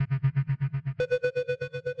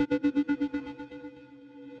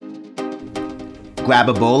Grab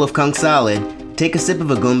a bowl of conch salad, take a sip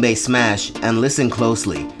of a gumbe smash, and listen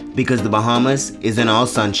closely, because the Bahamas isn't all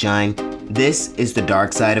sunshine. This is the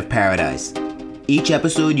dark side of paradise. Each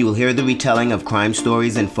episode you will hear the retelling of crime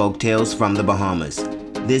stories and folktales from the Bahamas.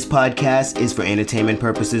 This podcast is for entertainment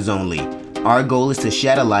purposes only. Our goal is to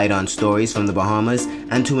shed a light on stories from the Bahamas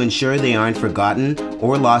and to ensure they aren't forgotten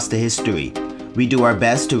or lost to history. We do our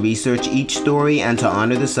best to research each story and to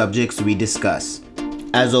honor the subjects we discuss.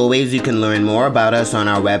 As always, you can learn more about us on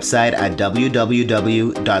our website at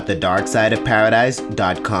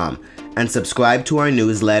www.thedarksideofparadise.com and subscribe to our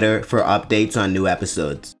newsletter for updates on new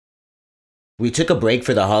episodes. We took a break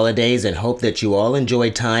for the holidays and hope that you all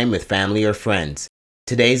enjoyed time with family or friends.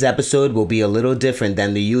 Today's episode will be a little different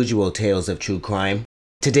than the usual tales of true crime.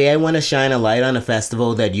 Today I want to shine a light on a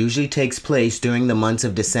festival that usually takes place during the months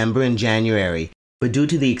of December and January, but due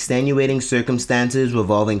to the extenuating circumstances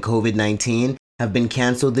revolving COVID-19, have been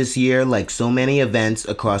canceled this year like so many events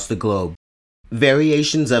across the globe.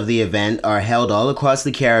 Variations of the event are held all across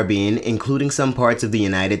the Caribbean, including some parts of the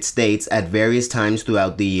United States at various times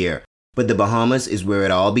throughout the year, but the Bahamas is where it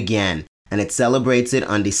all began, and it celebrates it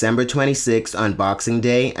on December 26th on Boxing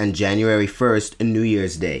Day and January 1st on New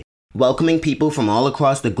Year's Day, welcoming people from all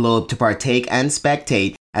across the globe to partake and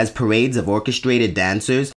spectate as parades of orchestrated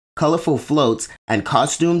dancers, colorful floats, and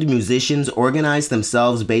costumed musicians organize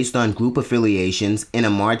themselves based on group affiliations in a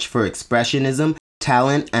march for expressionism,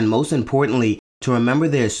 talent, and most importantly, to remember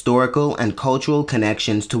their historical and cultural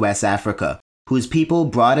connections to West Africa, whose people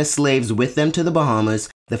brought as slaves with them to the Bahamas,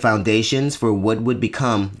 the foundations for what would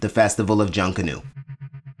become the Festival of Junkanoo.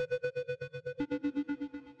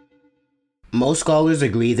 Most scholars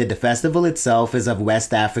agree that the festival itself is of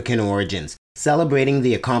West African origins, celebrating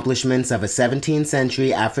the accomplishments of a 17th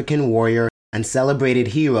century African warrior and celebrated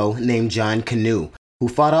hero named Junkanoo, who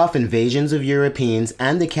fought off invasions of Europeans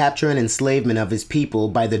and the capture and enslavement of his people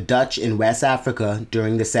by the Dutch in West Africa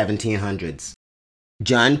during the 1700s.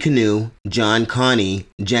 Junkanoo, John Connie,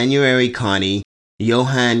 January Connie,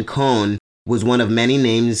 Johan Koon was one of many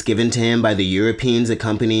names given to him by the Europeans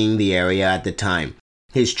accompanying the area at the time.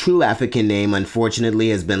 His true African name unfortunately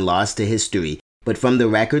has been lost to history, but from the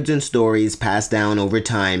records and stories passed down over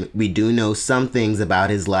time, we do know some things about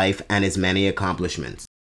his life and his many accomplishments.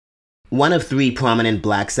 One of three prominent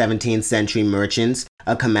black 17th century merchants,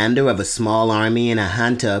 a commander of a small army in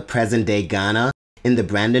Ahanta, present-day Ghana, in the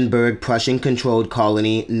Brandenburg Prussian-controlled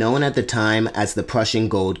colony known at the time as the Prussian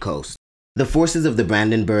Gold Coast. The forces of the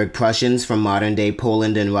Brandenburg Prussians from modern-day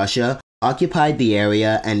Poland and Russia occupied the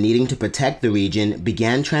area and, needing to protect the region,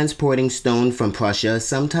 began transporting stone from Prussia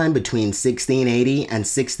sometime between 1680 and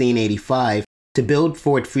 1685 to build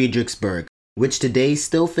Fort Fredericksburg, which today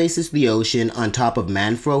still faces the ocean on top of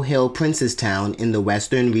Manfro Hill, Princestown in the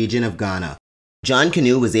western region of Ghana.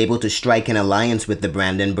 Junkanoo was able to strike an alliance with the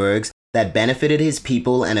Brandenburgs that benefited his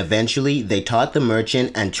people, and eventually they taught the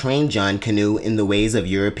merchant and trained Junkanoo in the ways of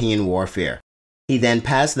European warfare. He then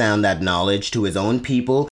passed down that knowledge to his own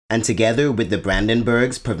people and together with the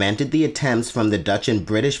Brandenburgs prevented the attempts from the Dutch and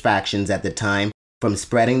British factions at the time from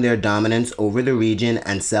spreading their dominance over the region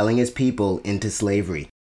and selling his people into slavery.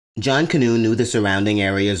 Junkanoo knew the surrounding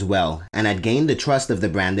areas well and had gained the trust of the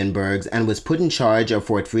Brandenburgs and was put in charge of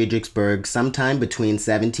Fort Fredericksburg sometime between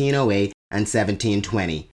 1708 and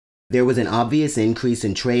 1720. There was an obvious increase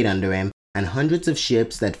in trade under him, and hundreds of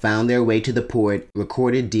ships that found their way to the port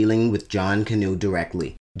recorded dealing with Junkanoo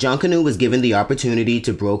directly. Junkanoo was given the opportunity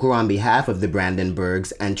to broker on behalf of the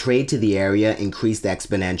Brandenburgs, and trade to the area increased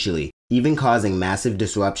exponentially, even causing massive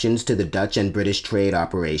disruptions to the Dutch and British trade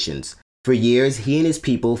operations. For years, he and his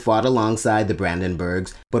people fought alongside the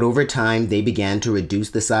Brandenburgs, but over time they began to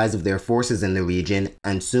reduce the size of their forces in the region,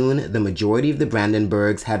 and soon the majority of the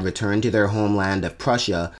Brandenburgs had returned to their homeland of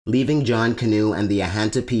Prussia, leaving Junkanoo and the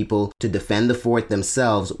Ahanta people to defend the fort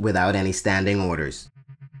themselves without any standing orders.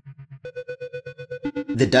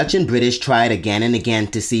 The Dutch and British tried again and again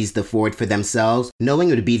to seize the fort for themselves, knowing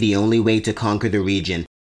it would be the only way to conquer the region.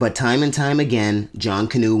 But time and time again,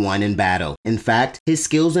 Junkanoo won in battle. In fact, his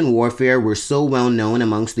skills in warfare were so well known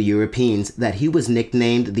amongst the Europeans that he was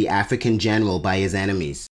nicknamed the African General by his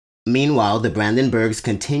enemies. Meanwhile, the Brandenburgs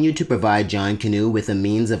continued to provide Junkanoo with a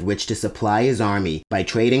means of which to supply his army by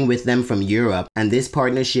trading with them from Europe, and this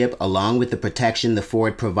partnership, along with the protection the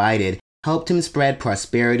fort provided, helped him spread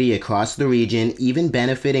prosperity across the region, even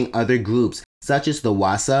benefiting other groups such as the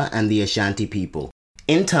Wassa and the Ashanti people.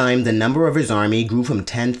 In time, the number of his army grew from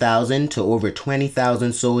 10,000 to over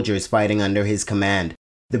 20,000 soldiers fighting under his command.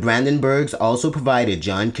 The Brandenburgs also provided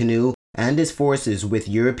Junkanoo and his forces with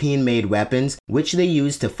European-made weapons, which they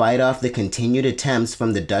used to fight off the continued attempts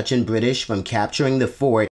from the Dutch and British from capturing the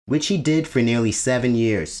fort which he did for nearly 7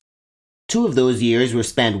 years. 2 of those years were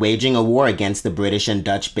spent waging a war against the British and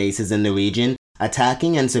Dutch bases in the region,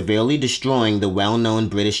 attacking and severely destroying the well-known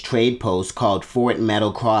British trade post called Fort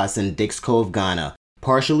Metal Cross in Dix Cove, Ghana,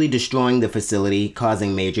 partially destroying the facility,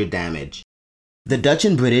 causing major damage. The Dutch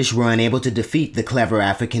and British were unable to defeat the clever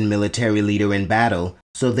African military leader in battle,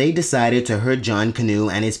 so they decided to hurt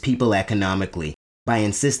Junkanoo and his people economically by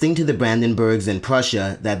insisting to the Brandenburgs in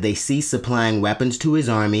Prussia that they cease supplying weapons to his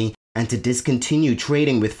army and to discontinue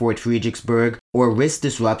trading with Fort Fredericksburg or risk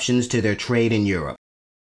disruptions to their trade in Europe.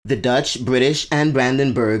 The Dutch, British, and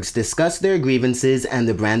Brandenburgs discussed their grievances, and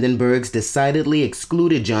the Brandenburgs decidedly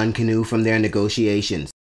excluded Junkanoo from their negotiations.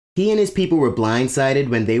 He and his people were blindsided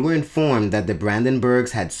when they were informed that the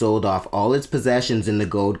Brandenburgs had sold off all its possessions in the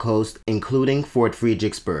Gold Coast, including Fort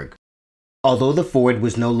Fredericksburg. Although the fort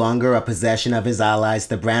was no longer a possession of his allies,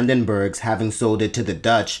 the Brandenburgs, having sold it to the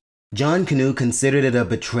Dutch, Junkanoo considered it a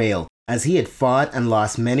betrayal, as he had fought and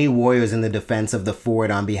lost many warriors in the defense of the fort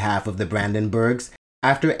on behalf of the Brandenburgs.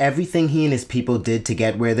 After everything he and his people did to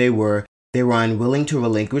get where they were unwilling to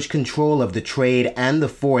relinquish control of the trade and the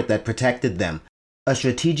fort that protected them, a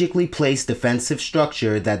strategically placed defensive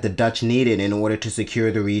structure that the Dutch needed in order to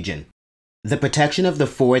secure the region. The protection of the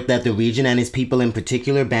fort that the region and his people in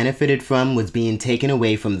particular benefited from was being taken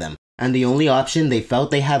away from them, and the only option they felt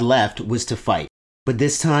they had left was to fight. But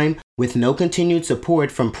this time, with no continued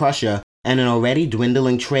support from Prussia and an already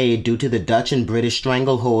dwindling trade due to the Dutch and British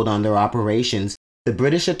stranglehold on their operations, the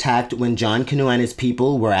British attacked when Junkanoo and his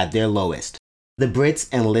people were at their lowest. The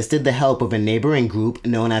Brits enlisted the help of a neighboring group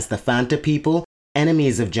known as the Fanta people,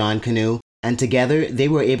 enemies of Junkanoo, and together they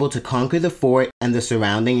were able to conquer the fort and the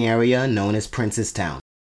surrounding area known as Princestown.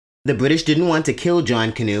 The British didn't want to kill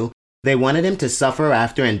Junkanoo. They wanted him to suffer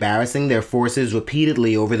after embarrassing their forces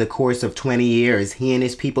repeatedly over the course of 20 years. He and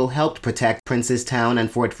his people helped protect Princestown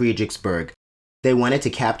and Fort Fredericksburg. They wanted to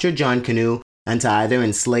capture Junkanoo and to either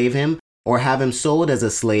enslave him or have him sold as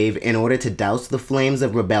a slave in order to douse the flames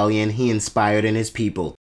of rebellion he inspired in his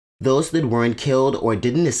people. Those that weren't killed or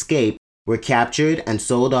didn't escape were captured and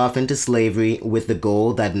sold off into slavery with the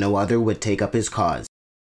goal that no other would take up his cause.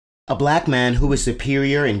 A black man who was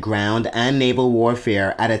superior in ground and naval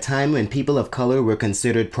warfare at a time when people of color were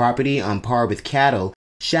considered property on par with cattle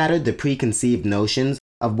shattered the preconceived notions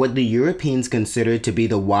of what the Europeans considered to be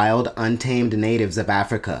the wild, untamed natives of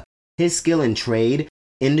Africa. His skill in trade,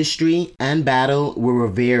 industry, and battle were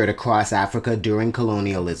revered across Africa during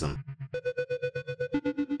colonialism.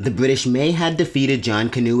 The British may had defeated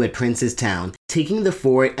Junkanoo at Princestown, taking the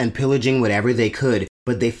fort and pillaging whatever they could,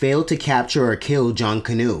 but they failed to capture or kill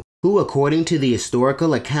Junkanoo, who, according to the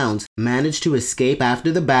historical accounts, managed to escape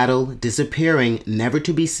after the battle, disappearing, never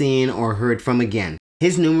to be seen or heard from again.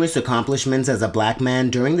 His numerous accomplishments as a black man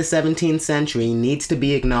during the 17th century needs to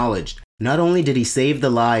be acknowledged. Not only did he save the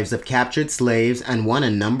lives of captured slaves and won a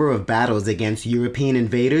number of battles against European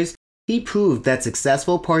invaders, he proved that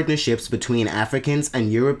successful partnerships between Africans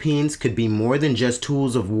and Europeans could be more than just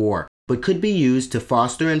tools of war, but could be used to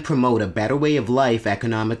foster and promote a better way of life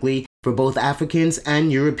economically for both Africans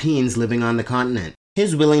and Europeans living on the continent.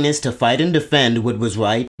 His willingness to fight and defend what was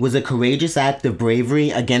right was a courageous act of bravery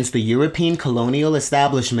against the European colonial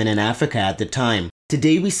establishment in Africa at the time.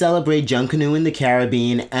 Today we celebrate Junkanoo in the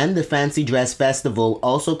Caribbean and the Fancy Dress Festival,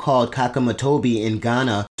 also called Kakamatobi in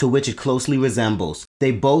Ghana, to which it closely resembles.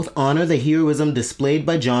 They both honor the heroism displayed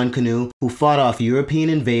by Junkanoo, who fought off European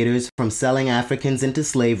invaders from selling Africans into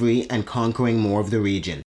slavery and conquering more of the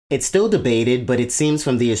region. It's still debated, but it seems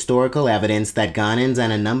from the historical evidence that Ghanaians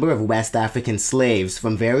and a number of West African slaves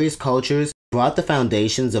from various cultures brought the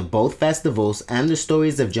foundations of both festivals and the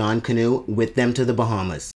stories of Junkanoo with them to the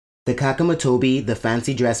Bahamas. The Kakamatobi, the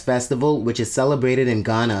Fancy Dress Festival, which is celebrated in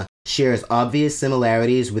Ghana, shares obvious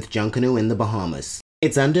similarities with Junkanoo in the Bahamas.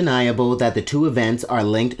 It's undeniable that the two events are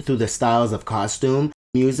linked through the styles of costume,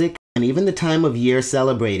 music, and even the time of year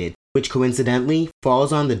celebrated, which coincidentally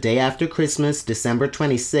falls on the day after Christmas, December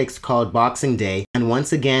 26th, called Boxing Day, and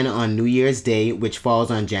once again on New Year's Day, which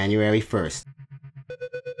falls on January 1st.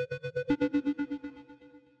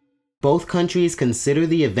 Both countries consider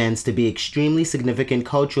the events to be extremely significant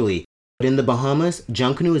culturally, but in the Bahamas,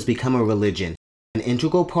 Junkanoo has become a religion, an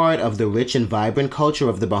integral part of the rich and vibrant culture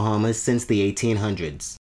of the Bahamas since the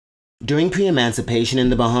 1800s. During pre-emancipation in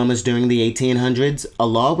the Bahamas during the 1800s, a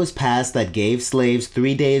law was passed that gave slaves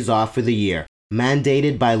 3 days off for the year,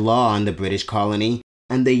 mandated by law on the British colony,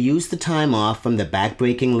 and they used the time off from the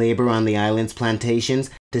backbreaking labor on the island's plantations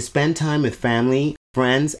to spend time with family,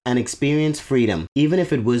 friends, and experience freedom, even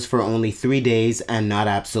if it was for only 3 days and not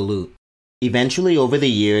absolute. Eventually, over the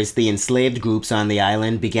years, the enslaved groups on the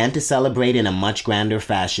island began to celebrate in a much grander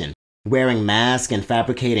fashion, wearing masks and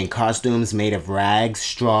fabricating costumes made of rags,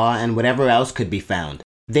 straw, and whatever else could be found.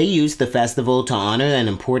 They used the festival to honor an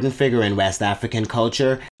important figure in West African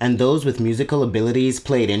culture, and those with musical abilities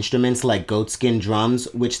played instruments like goatskin drums,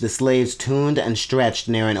 which the slaves tuned and stretched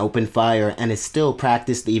near an open fire and is still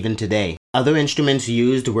practiced even today. Other instruments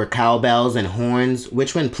used were cowbells and horns,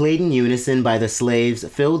 which when played in unison by the slaves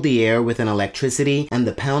filled the air with an electricity, and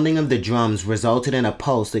the pounding of the drums resulted in a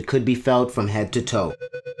pulse that could be felt from head to toe.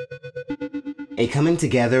 A coming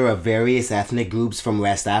together of various ethnic groups from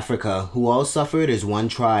West Africa who all suffered as one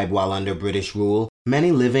tribe while under British rule.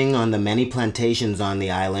 Many living on the many plantations on the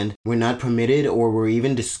island were not permitted or were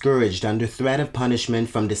even discouraged under threat of punishment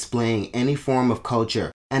from displaying any form of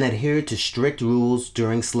culture and adhered to strict rules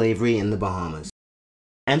during slavery in the Bahamas.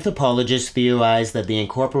 Anthropologists theorize that the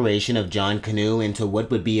incorporation of Junkanoo into what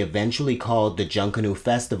would be eventually called the Junkanoo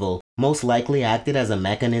Festival most likely acted as a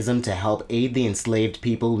mechanism to help aid the enslaved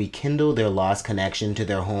people rekindle their lost connection to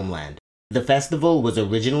their homeland. The festival was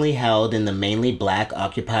originally held in the mainly black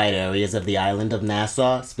occupied areas of the island of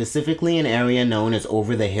Nassau, specifically an area known as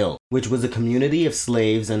Over the Hill, which was a community of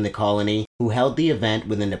slaves in the colony who held the event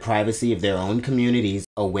within the privacy of their own communities,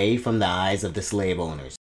 away from the eyes of the slave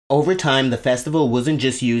owners. Over time, the festival wasn't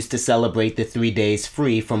just used to celebrate the 3 days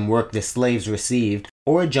free from work the slaves received,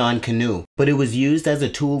 or Junkanoo, but it was used as a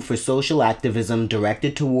tool for social activism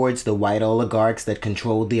directed towards the white oligarchs that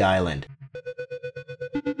controlled the island.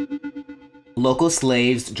 Local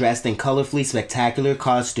slaves, dressed in colorfully spectacular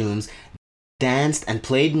costumes, danced and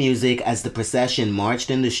played music as the procession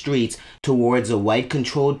marched in the streets towards a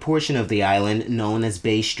white-controlled portion of the island known as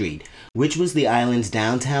Bay Street, which was the island's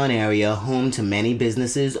downtown area home to many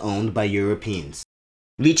businesses owned by Europeans.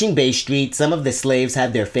 Reaching Bay Street, some of the slaves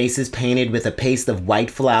had their faces painted with a paste of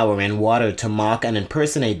white flour and water to mock and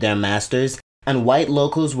impersonate their masters, and white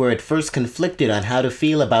locals were at first conflicted on how to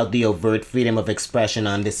feel about the overt freedom of expression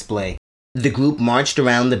on display. The group marched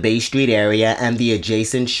around the Bay Street area and the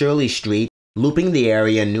adjacent Shirley Street, looping the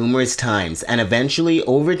area numerous times, and eventually,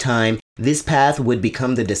 over time, this path would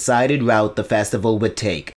become the decided route the festival would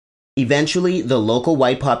take. Eventually, the local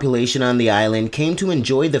white population on the island came to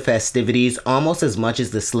enjoy the festivities almost as much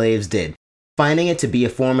as the slaves did. Finding it to be a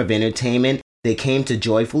form of entertainment, they came to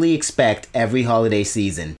joyfully expect every holiday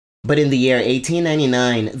season. But in the year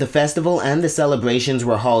 1899, the festival and the celebrations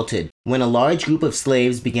were halted when a large group of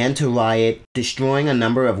slaves began to riot, destroying a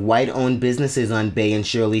number of white-owned businesses on Bay and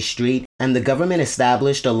Shirley Street, and the government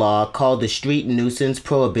established a law called the Street Nuisance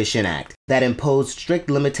Prohibition Act that imposed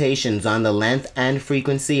strict limitations on the length and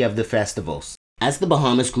frequency of the festivals. As the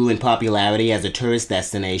Bahamas grew in popularity as a tourist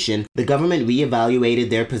destination, the government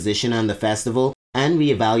reevaluated their position on the festival and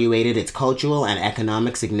reevaluated its cultural and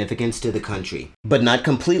economic significance to the country, but not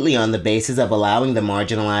completely on the basis of allowing the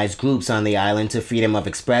marginalized groups on the island to freedom of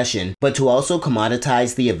expression, but to also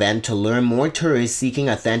commoditize the event to lure more tourists seeking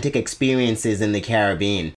authentic experiences in the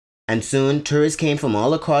Caribbean. And soon, tourists came from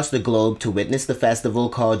all across the globe to witness the festival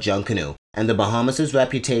called Junkanoo, and the Bahamas'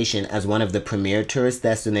 reputation as one of the premier tourist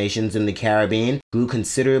destinations in the Caribbean grew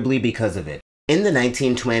considerably because of it. In the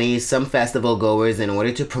 1920s, some festival goers, in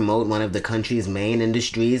order to promote one of the country's main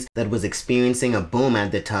industries that was experiencing a boom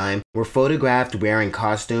at the time, were photographed wearing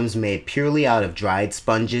costumes made purely out of dried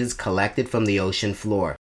sponges collected from the ocean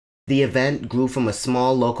floor. The event grew from a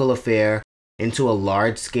small local affair into a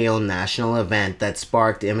large-scale national event that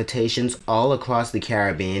sparked imitations all across the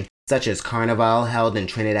Caribbean, such as Carnival held in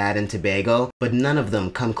Trinidad and Tobago, but none of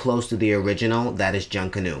them come close to the original, that is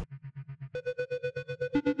Junkanoo.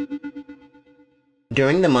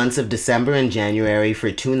 During the months of December and January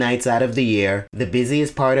for 2 nights out of the year, the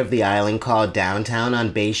busiest part of the island called Downtown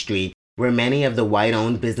on Bay Street, where many of the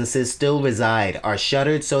white-owned businesses still reside, are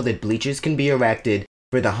shuttered so that bleachers can be erected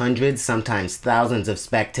for the hundreds, sometimes thousands of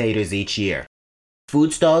spectators each year.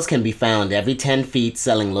 Food stalls can be found every 10 feet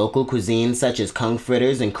selling local cuisine such as conch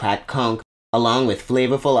fritters and cracked conch, along with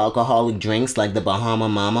flavorful alcoholic drinks like the Bahama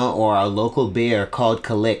Mama or our local beer called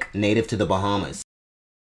Kalik, native to the Bahamas.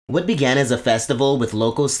 What began as a festival with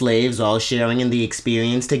local slaves all sharing in the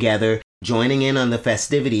experience together, joining in on the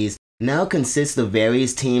festivities, now consists of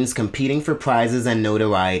various teams competing for prizes and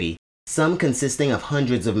notoriety, some consisting of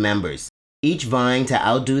hundreds of members, each vying to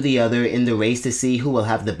outdo the other in the race to see who will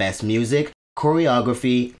have the best music,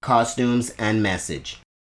 choreography, costumes, and message.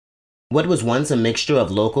 What was once a mixture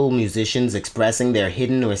of local musicians expressing their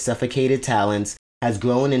hidden or suffocated talents has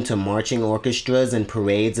grown into marching orchestras and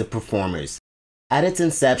parades of performers. At its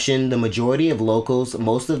inception, the majority of locals,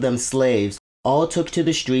 most of them slaves, all took to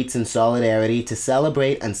the streets in solidarity to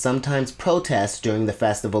celebrate and sometimes protest during the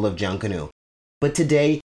festival of Junkanoo. But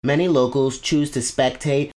today, many locals choose to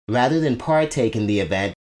spectate rather than partake in the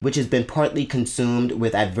event, which has been partly consumed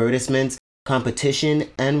with advertisements, competition,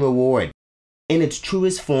 and reward. In its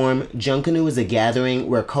truest form, Junkanoo is a gathering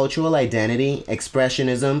where cultural identity,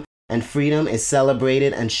 expressionism, and freedom is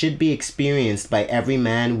celebrated and should be experienced by every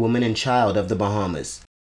man, woman, and child of the Bahamas.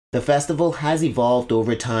 The festival has evolved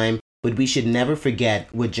over time, but we should never forget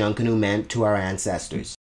what Junkanoo meant to our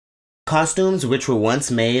ancestors. Costumes which were once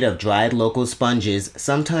made of dried local sponges,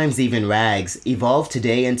 sometimes even rags, evolved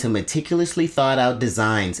today into meticulously thought out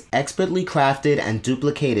designs, expertly crafted and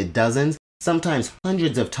duplicated dozens, sometimes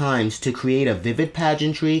hundreds of times to create a vivid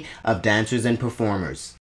pageantry of dancers and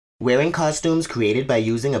performers. Wearing costumes created by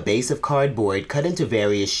using a base of cardboard cut into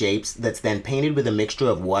various shapes that's then painted with a mixture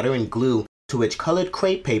of water and glue, to which colored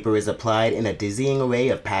crepe paper is applied in a dizzying array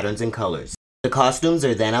of patterns and colors. The costumes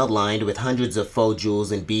are then outlined with hundreds of faux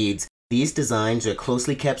jewels and beads. These designs are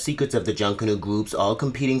closely kept secrets of the Junkanoo groups, all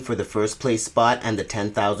competing for the first place spot and the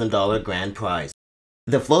 $10,000 grand prize.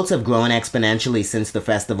 The floats have grown exponentially since the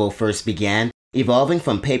festival first began, evolving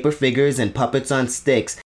from paper figures and puppets on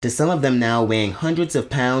sticks to some of them now weighing hundreds of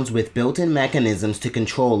pounds with built-in mechanisms to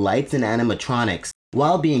control lights and animatronics,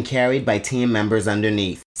 while being carried by team members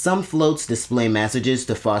underneath. Some floats display messages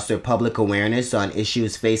to foster public awareness on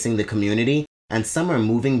issues facing the community, and some are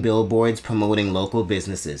moving billboards promoting local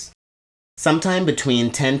businesses. Sometime between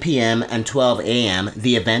 10 p.m. and 12 a.m.,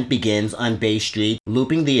 the event begins on Bay Street,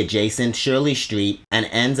 looping the adjacent Shirley Street, and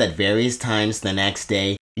ends at various times the next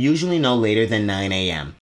day, usually no later than 9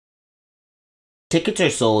 a.m. Tickets are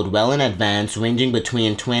sold well in advance, ranging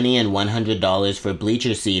between $20 and $100 for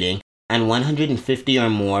bleacher seating, and $150 or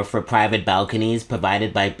more for private balconies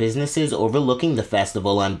provided by businesses overlooking the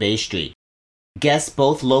festival on Bay Street. Guests,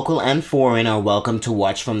 both local and foreign, are welcome to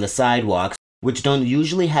watch from the sidewalks, which don't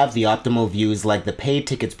usually have the optimal views like the paid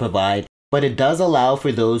tickets provide, but it does allow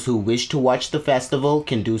for those who wish to watch the festival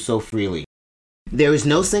can do so freely. There is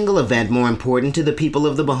no single event more important to the people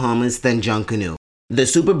of the Bahamas than Junkanoo. The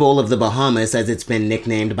Super Bowl of the Bahamas, as it's been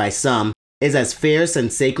nicknamed by some, is as fierce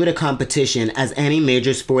and sacred a competition as any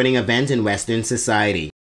major sporting event in Western society.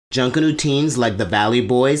 Junkanoo teams like the Valley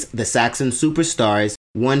Boys, the Saxon Superstars,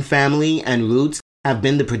 One Family, and Roots have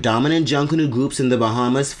been the predominant Junkanoo groups in the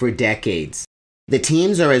Bahamas for decades. The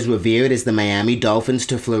teams are as revered as the Miami Dolphins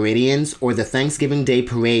to Floridians or the Thanksgiving Day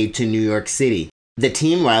Parade to New York City. The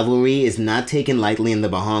team rivalry is not taken lightly in the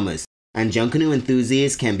Bahamas, and Junkanoo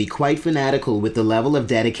enthusiasts can be quite fanatical with the level of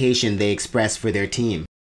dedication they express for their team.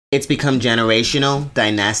 It's become generational,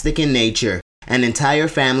 dynastic in nature, and entire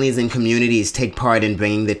families and communities take part in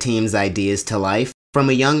bringing the team's ideas to life. From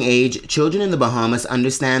a young age, children in the Bahamas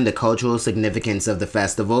understand the cultural significance of the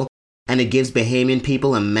festival, and it gives Bahamian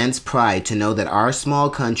people immense pride to know that our small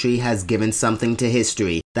country has given something to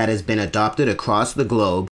history that has been adopted across the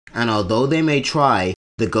globe, and although they may try,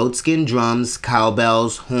 the goatskin drums,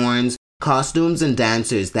 cowbells, horns, costumes, and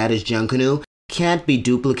dancers that is Junkanoo can't be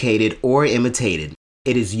duplicated or imitated.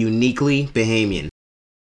 It is uniquely Bahamian.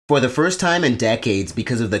 For the first time in decades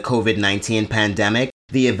because of the COVID-19 pandemic,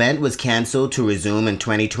 the event was cancelled to resume in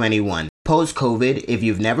 2021. Post-COVID, if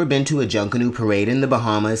you've never been to a Junkanoo parade in the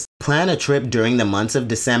Bahamas, plan a trip during the months of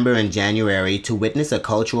December and January to witness a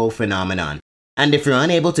cultural phenomenon. And if you're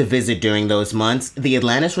unable to visit during those months, the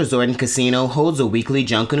Atlantis Resort and Casino holds a weekly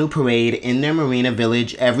Junkanoo parade in their Marina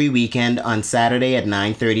Village every weekend on Saturday at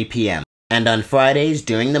 9:30 p.m. And on Fridays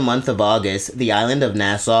during the month of August, the island of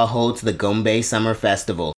Nassau holds the Gombay Summer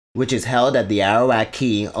Festival, which is held at the Arawak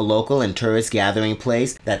Key, a local and tourist gathering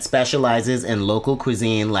place that specializes in local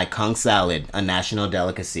cuisine like conch salad, a national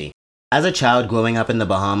delicacy. As a child growing up in the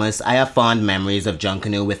Bahamas, I have fond memories of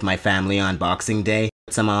Junkanoo with my family on Boxing Day.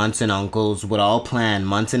 Some aunts and uncles would all plan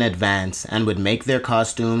months in advance and would make their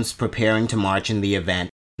costumes preparing to march in the event,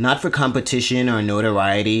 not for competition or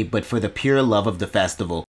notoriety, but for the pure love of the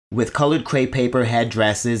festival. With colored crepe paper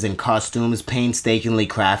headdresses and costumes painstakingly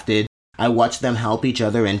crafted, I watched them help each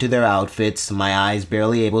other into their outfits, my eyes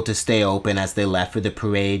barely able to stay open as they left for the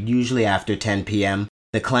parade, usually after 10 p.m.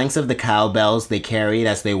 The clanks of the cowbells they carried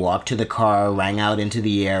as they walked to the car rang out into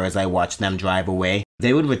the air as I watched them drive away.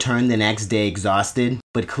 They would return the next day exhausted,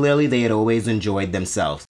 but clearly they had always enjoyed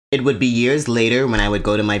themselves. It would be years later when I would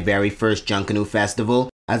go to my very first Junkanoo festival.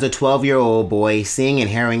 As a 12-year-old boy, seeing and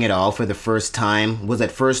hearing it all for the first time was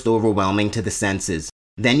at first overwhelming to the senses.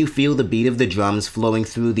 Then you feel the beat of the drums flowing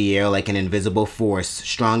through the air like an invisible force,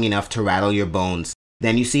 strong enough to rattle your bones.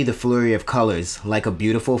 Then you see the flurry of colors, like a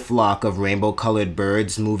beautiful flock of rainbow-colored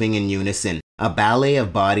birds moving in unison. A ballet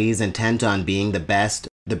of bodies intent on being the best,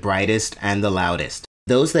 the brightest, and the loudest.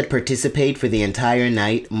 Those that participate for the entire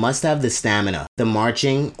night must have the stamina. The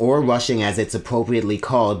marching, or rushing as it's appropriately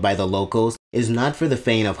called by the locals, is not for the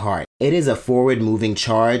faint of heart. It is a forward-moving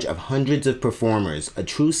charge of hundreds of performers, a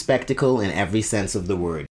true spectacle in every sense of the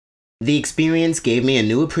word. The experience gave me a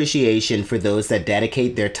new appreciation for those that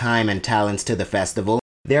dedicate their time and talents to the festival.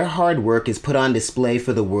 Their hard work is put on display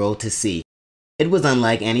for the world to see. It was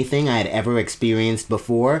unlike anything I had ever experienced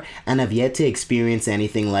before, and have yet to experience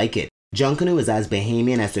anything like it. Junkanoo is as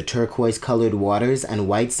Bahamian as the turquoise-colored waters and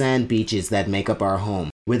white sand beaches that make up our home.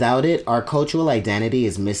 Without it, our cultural identity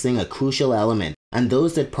is missing a crucial element, and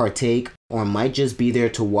those that partake, or might just be there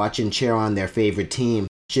to watch and cheer on their favorite team,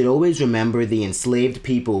 should always remember the enslaved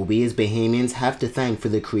people we as Bahamians have to thank for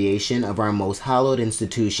the creation of our most hallowed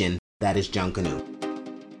institution, that is Junkanoo.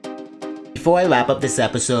 Before I wrap up this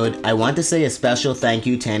episode, I want to say a special thank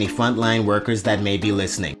you to any frontline workers that may be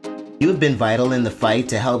listening. You have been vital in the fight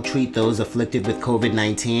to help treat those afflicted with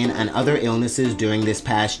COVID-19 and other illnesses during this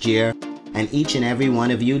past year, and each and every one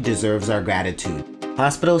of you deserves our gratitude.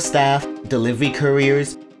 Hospital staff, delivery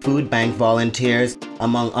couriers, food bank volunteers,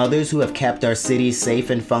 among others who have kept our cities safe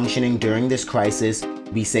and functioning during this crisis,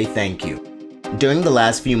 we say thank you. During the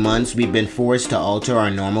last few months, we've been forced to alter our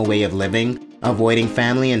normal way of living, avoiding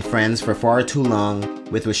family and friends for far too long,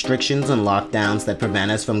 with restrictions and lockdowns that prevent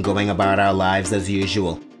us from going about our lives as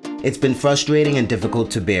usual. It's been frustrating and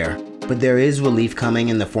difficult to bear, but there is relief coming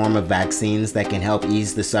in the form of vaccines that can help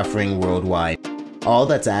ease the suffering worldwide. All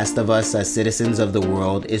that's asked of us as citizens of the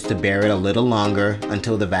world is to bear it a little longer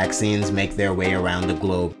until the vaccines make their way around the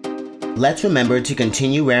globe. Let's remember to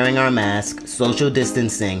continue wearing our masks, social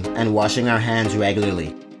distancing, and washing our hands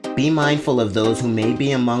regularly. Be mindful of those who may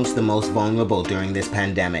be amongst the most vulnerable during this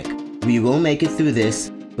pandemic. We will make it through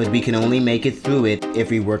this, but we can only make it through it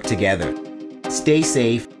if we work together. Stay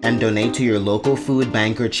safe and donate to your local food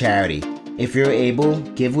bank or charity. If you're able,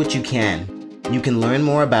 give what you can. You can learn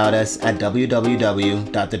more about us at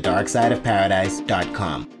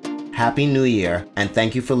www.thedarksideofparadise.com. Happy New Year, and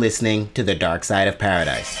thank you for listening to The Dark Side of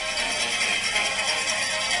Paradise.